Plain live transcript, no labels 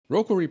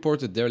Roku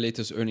reported their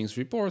latest earnings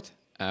report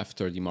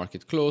after the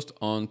market closed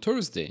on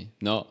Thursday.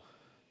 Now,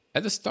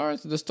 at the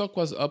start, the stock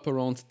was up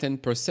around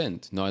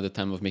 10%. Now, at the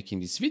time of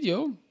making this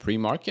video,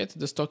 pre-market,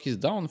 the stock is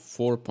down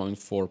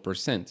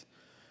 4.4%.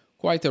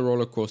 Quite a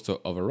roller coaster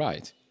of a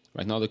ride.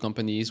 Right now, the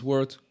company is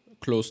worth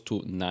close to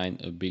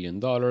 $9 billion.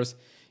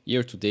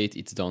 Year to date,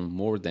 it's down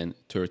more than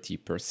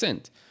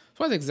 30%. So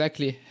what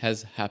exactly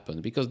has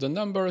happened? Because the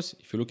numbers,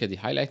 if you look at the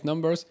highlight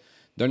numbers,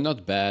 they're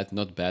not bad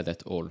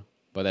at all.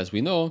 But as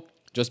we know,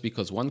 just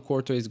because one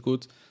quarter is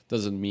good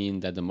doesn't mean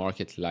that the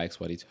market likes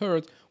what it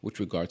heard with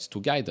regards to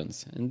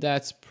guidance. And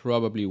that's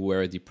probably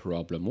where the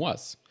problem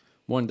was.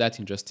 More on that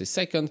in just a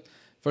second.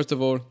 First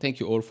of all, thank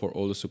you all for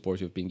all the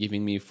support you've been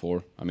giving me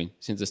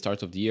since the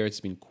start of the year. It's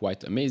been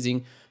quite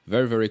amazing.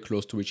 Very, very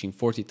close to reaching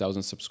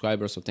 40,000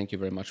 subscribers. So thank you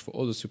very much for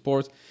all the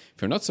support.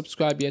 If you're not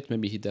subscribed yet,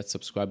 maybe hit that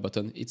subscribe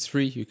button. It's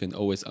free. You can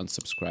always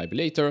unsubscribe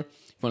later. If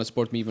you want to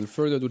support me even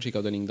further, do check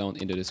out the link down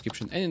in the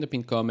description and in the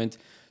pinned comment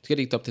to get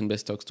the top 10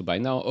 best stocks to buy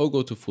now, or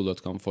go to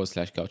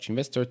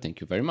fool.com/couchinvestor. Thank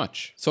you very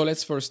much. So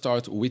let's first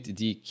start with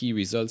the key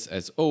results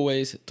as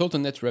always. Total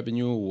net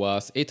revenue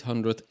was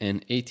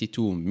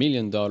 $882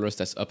 million.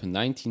 That's up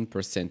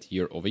 19%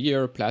 year over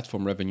year.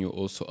 Platform revenue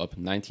also up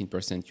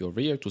 19% year over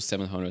year to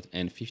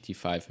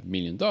 $755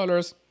 million.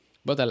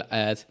 But I'll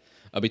add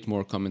a bit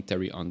more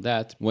commentary on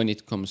that when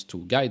it comes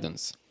to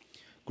guidance.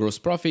 Gross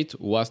profit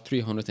was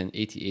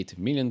 $388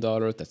 million.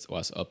 That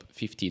was up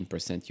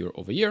 15% year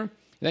over year.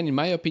 Then in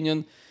my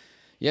opinion,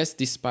 yes,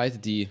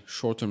 despite the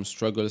short-term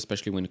struggle,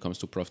 especially when it comes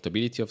to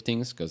profitability of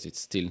things, because it's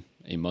still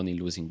a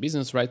money-losing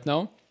business right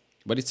now,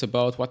 but it's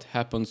about what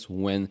happens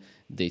when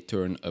they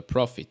turn a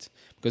profit.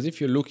 Because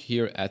if you look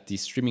here at the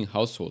streaming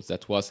households,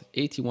 that was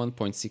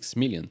 81.6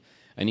 million,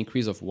 an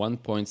increase of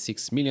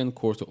 1.6 million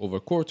quarter over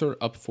quarter,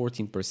 up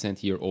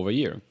 14% year over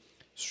year.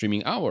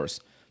 Streaming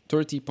hours,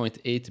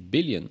 30.8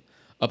 billion,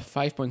 up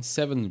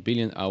 5.7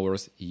 billion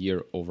hours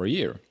year over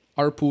year.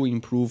 ARPU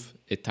improved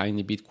a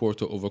tiny bit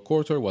quarter over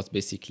quarter, was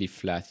basically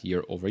flat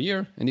year over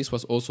year, and this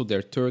was also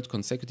their third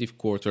consecutive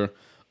quarter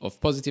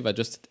of positive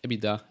adjusted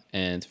EBITDA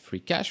and free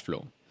cash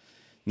flow.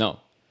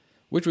 Now,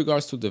 with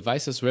regards to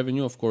devices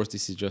revenue, of course,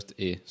 this is just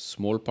a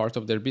small part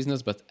of their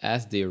business, but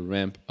as they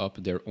ramp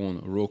up their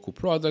own Roku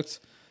products,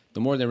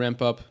 the more they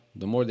ramp up,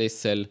 the more they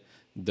sell,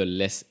 the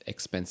less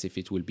expensive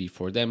it will be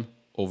for them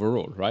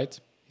overall, right?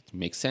 It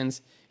makes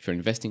sense. If you're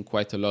investing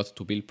quite a lot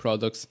to build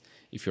products,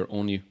 if you're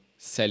only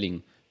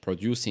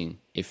producing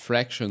a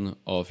fraction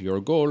of your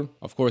goal,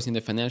 of course, in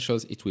the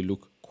financials, it will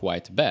look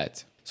quite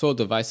bad. So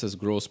devices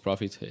gross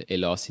profit, a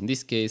loss in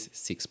this case,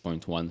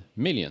 6.1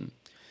 million.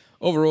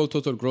 Overall,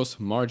 total gross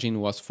margin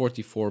was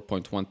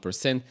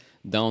 44.1%,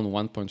 down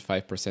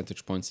 1.5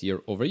 percentage points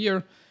year over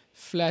year,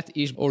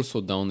 flat-ish, also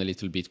down a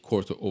little bit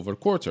quarter over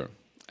quarter.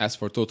 As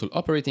for total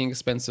operating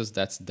expenses,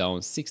 that's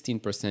down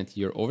 16%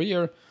 year over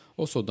year,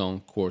 also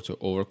down quarter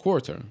over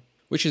quarter.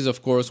 Which is,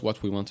 of course,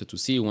 what we wanted to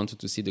see. We wanted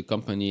to see the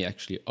company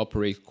actually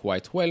operate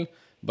quite well,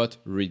 but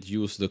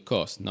reduce the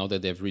cost. Now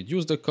that they've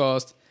reduced the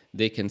cost,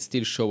 they can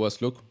still show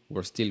us, look,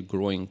 we're still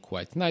growing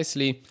quite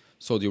nicely.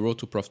 So the road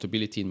to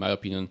profitability, in my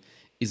opinion,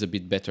 is a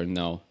bit better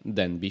now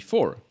than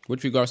before.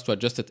 With regards to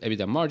adjusted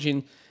EBITDA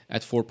margin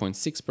at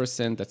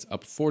 4.6%, that's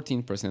up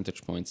 14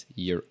 percentage points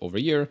year over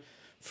year.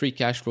 Free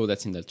cash flow,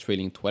 that's in the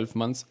trailing 12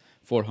 months,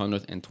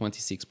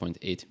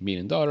 $426.8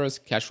 million.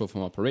 Cash flow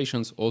from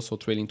operations, also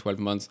trailing 12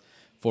 months,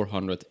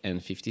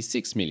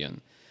 $456 million.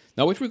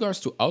 Now, with regards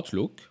to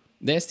outlook,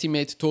 they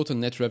estimate total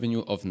net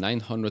revenue of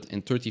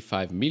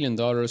 $935 million,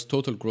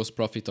 total gross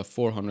profit of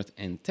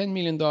 $410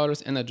 million,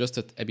 and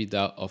adjusted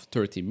EBITDA of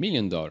 $30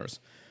 million.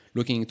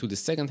 Looking into the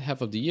second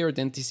half of the year,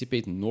 they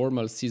anticipate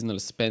normal seasonal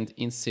spend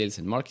in sales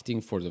and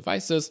marketing for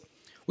devices,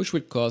 which will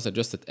cause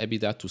adjusted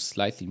EBITDA to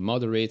slightly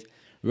moderate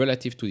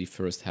relative to the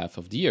first half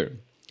of the year.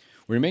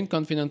 We remain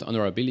confident on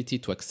our ability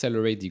to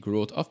accelerate the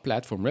growth of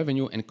platform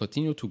revenue and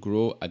continue to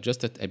grow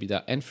adjusted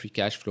EBITDA and free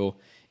cash flow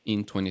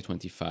in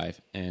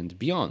 2025 and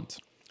beyond.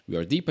 We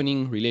are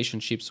deepening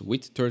relationships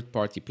with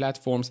third-party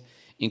platforms,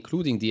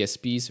 including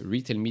DSPs,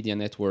 retail media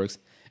networks,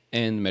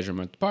 and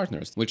measurement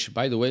partners, which,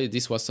 by the way,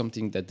 this was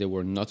something that they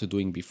were not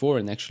doing before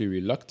and actually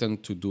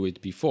reluctant to do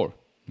it before.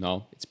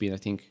 Now, it's been, I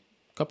think,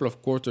 a couple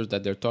of quarters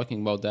that they're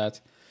talking about that,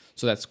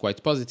 so that's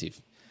quite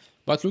positive.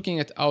 But looking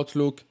at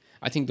outlook,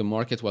 I think the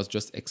market was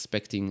just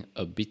expecting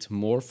a bit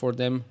more for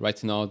them.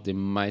 Right now, they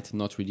might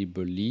not really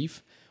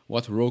believe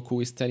what Roku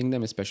is telling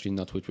them, especially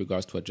not with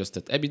regards to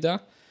adjusted EBITDA.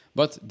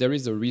 But there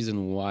is a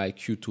reason why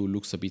Q2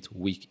 looks a bit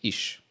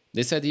weak-ish.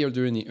 They said here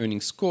during the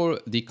earnings call,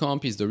 the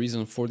comp is the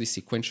reason for the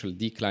sequential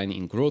decline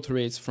in growth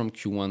rates from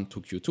Q1 to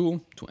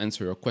Q2. To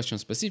answer your question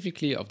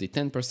specifically of the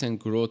 10%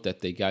 growth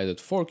that they guided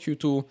for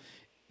Q2,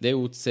 they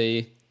would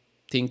say,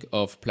 think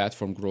of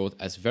platform growth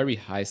as very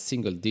high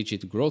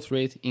single-digit growth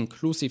rate,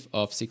 inclusive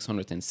of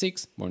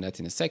 606, more on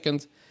that in a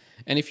second.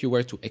 And if you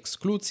were to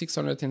exclude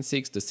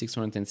 606, the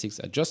 606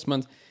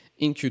 adjustment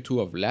in Q2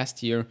 of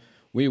last year,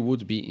 we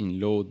would be in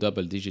low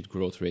double-digit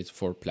growth rate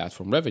for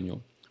platform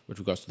revenue. with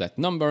regards to that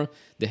number,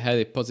 they had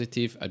a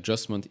positive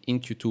adjustment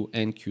in Q2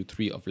 and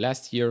Q3 of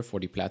last year for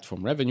the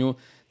platform revenue.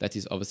 That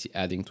is obviously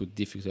adding to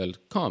difficult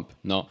comp.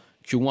 Now,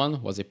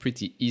 Q1 was a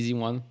pretty easy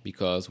one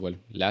because, well,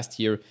 last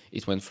year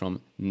it went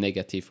from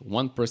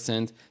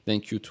 -1%,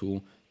 then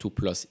Q2 to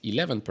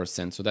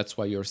 +11%. So that's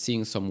why you're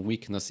seeing some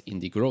weakness in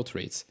the growth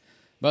rates.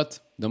 But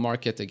the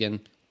market, again,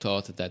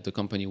 thought that the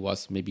company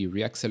was maybe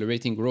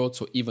reaccelerating growth.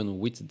 So even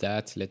with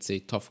that, let's say,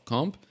 tough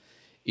comp,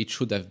 it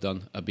should have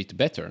done a bit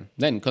better.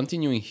 Then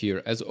continuing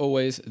here, as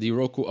always, the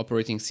Roku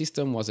operating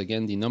system was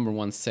again the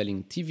 #1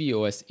 selling TV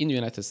OS in the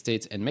United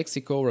States and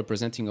Mexico,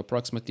 representing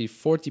approximately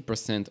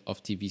 40%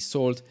 of TV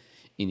sold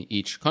in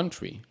each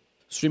country.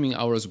 Streaming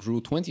hours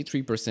grew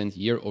 23%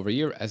 year over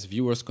year as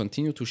viewers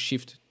continue to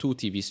shift to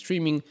TV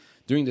streaming.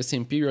 During the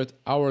same period,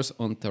 hours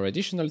on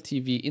traditional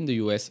TV in the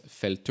US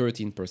fell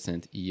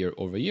 13% year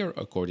over year,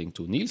 according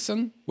to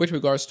Nielsen. With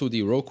regards to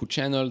the Roku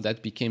channel,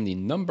 that became the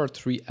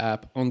 #3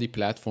 app on the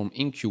platform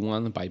in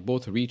Q1 by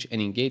both reach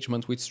and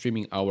engagement, with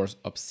streaming hours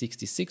up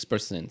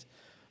 66%.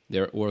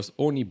 That was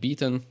only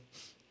beaten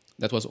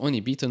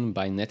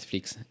by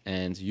Netflix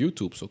and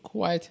YouTube, so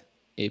quite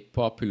a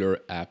popular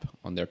app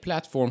on their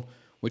platform,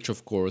 which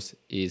of course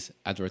is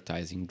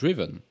advertising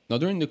driven. Now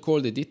during the call,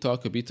 they did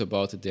talk a bit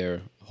about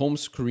their home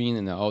screen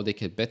and how they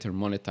can better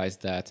monetize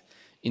that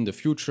in the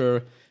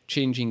future,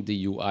 changing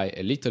the UI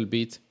a little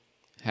bit,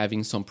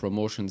 having some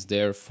promotions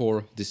there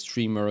for the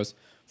streamers,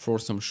 for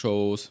some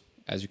shows.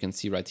 As you can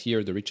see right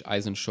here, the Rich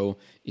Eisen show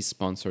is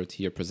sponsored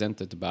here,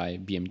 presented by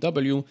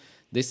BMW.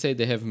 They say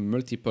they have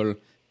multiple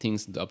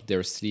things up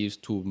their sleeves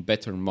to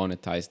better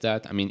monetize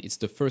that. I mean, it's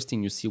the first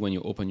thing you see when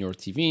you open your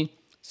TV.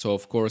 So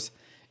of course,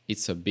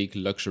 it's a big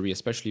luxury,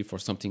 especially for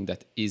something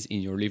that is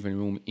in your living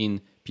room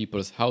in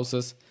people's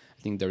houses.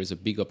 I think there is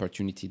a big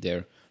opportunity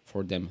there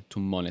for them to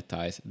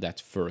monetize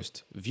that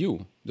first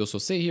view. They also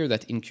say here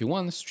that in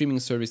Q1, streaming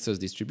services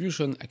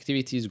distribution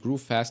activities grew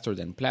faster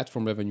than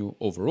platform revenue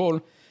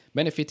overall,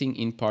 benefiting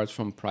in part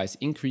from price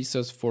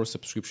increases for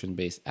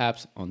subscription-based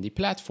apps on the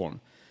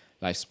platform.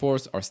 Live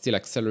sports are still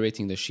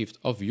accelerating the shift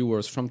of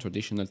viewers from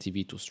traditional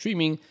TV to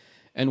streaming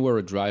and were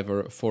a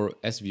driver for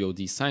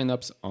SVOD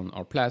signups on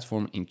our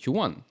platform in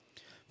Q1.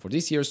 For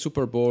this year's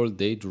Super Bowl,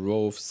 they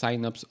drove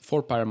signups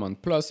for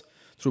Paramount Plus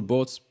through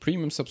both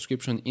premium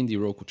subscription in the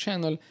Roku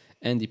channel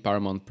and the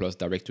Paramount Plus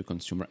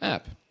direct-to-consumer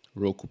app.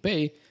 Roku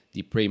Pay,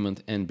 the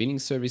payment and billing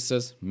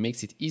services,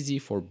 makes it easy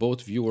for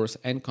both viewers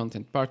and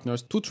content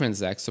partners to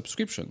transact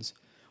subscriptions.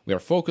 We are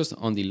focused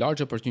on the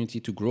large opportunity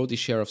to grow the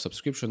share of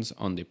subscriptions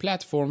on the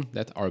platform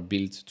that are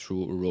built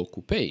through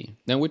Roku Pay.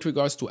 Then with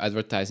regards to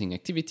advertising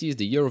activities,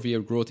 the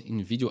year-over-year growth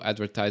in video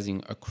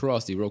advertising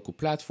across the Roku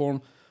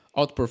platform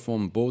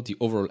outperformed both the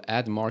overall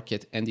ad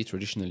market and the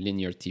traditional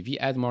linear TV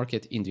ad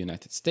market in the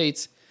United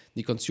States.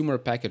 The consumer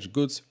packaged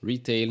goods,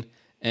 retail,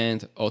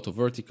 and auto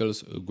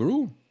verticals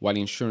grew, while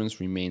insurance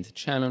remained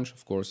challenged,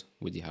 of course,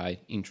 with the high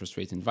interest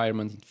rate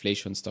environment,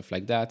 inflation, stuff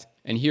like that.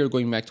 And here,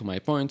 going back to my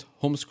point,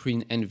 home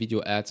screen and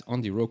video ads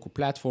on the Roku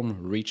platform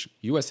reach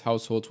US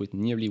households with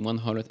nearly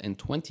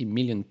 120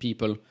 million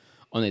people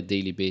on a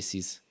daily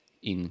basis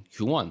in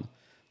Q1.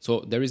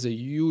 So there is a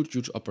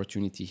huge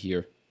opportunity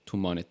here to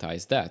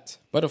monetize that.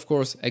 But of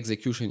course,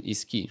 execution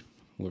is key.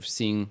 We're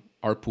seeing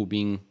ARPU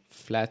being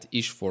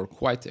flat-ish for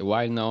quite a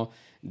while now,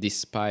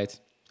 despite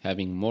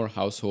having more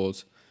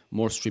households,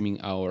 more streaming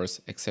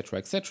hours, etc.,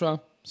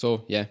 etc.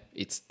 So yeah,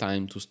 it's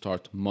time to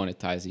start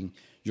monetizing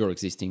your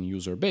existing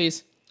user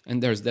base,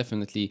 and there's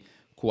definitely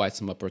quite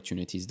some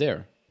opportunities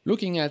there.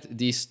 Looking at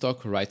the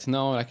stock right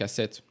now, like I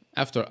said,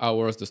 after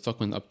hours, the stock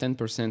went up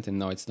 10% and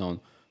now it's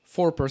down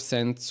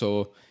 4%.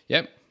 So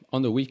yeah,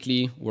 on the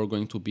weekly, we're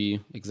going to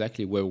be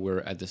exactly where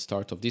we're at the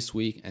start of this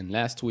week and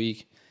last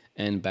week.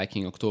 And back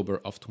in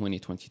October of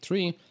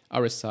 2023,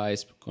 RSI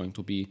is going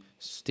to be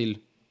still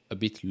a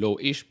bit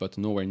low-ish, but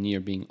nowhere near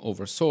being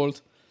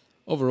oversold.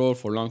 Overall,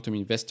 for long-term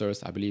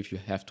investors, I believe you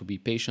have to be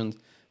patient,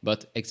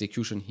 but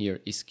execution here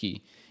is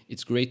key.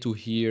 It's great to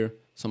hear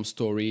some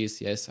stories.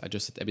 Yes,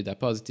 adjusted EBITDA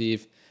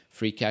positive,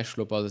 free cash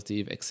flow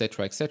positive,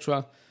 etc.,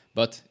 etc.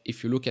 But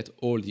if you look at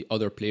all the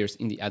other players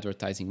in the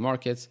advertising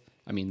markets,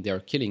 I mean,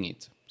 they're killing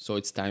it. So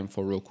it's time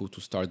for Roku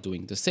to start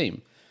doing the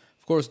same.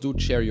 Of course, do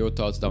share your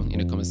thoughts down in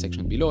the comment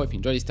section below. If you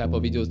enjoy this type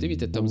of videos, leave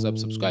it a thumbs up,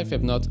 subscribe if you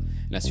have not,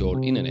 and I'll see you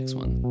all in the next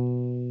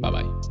one.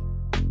 Bye-bye.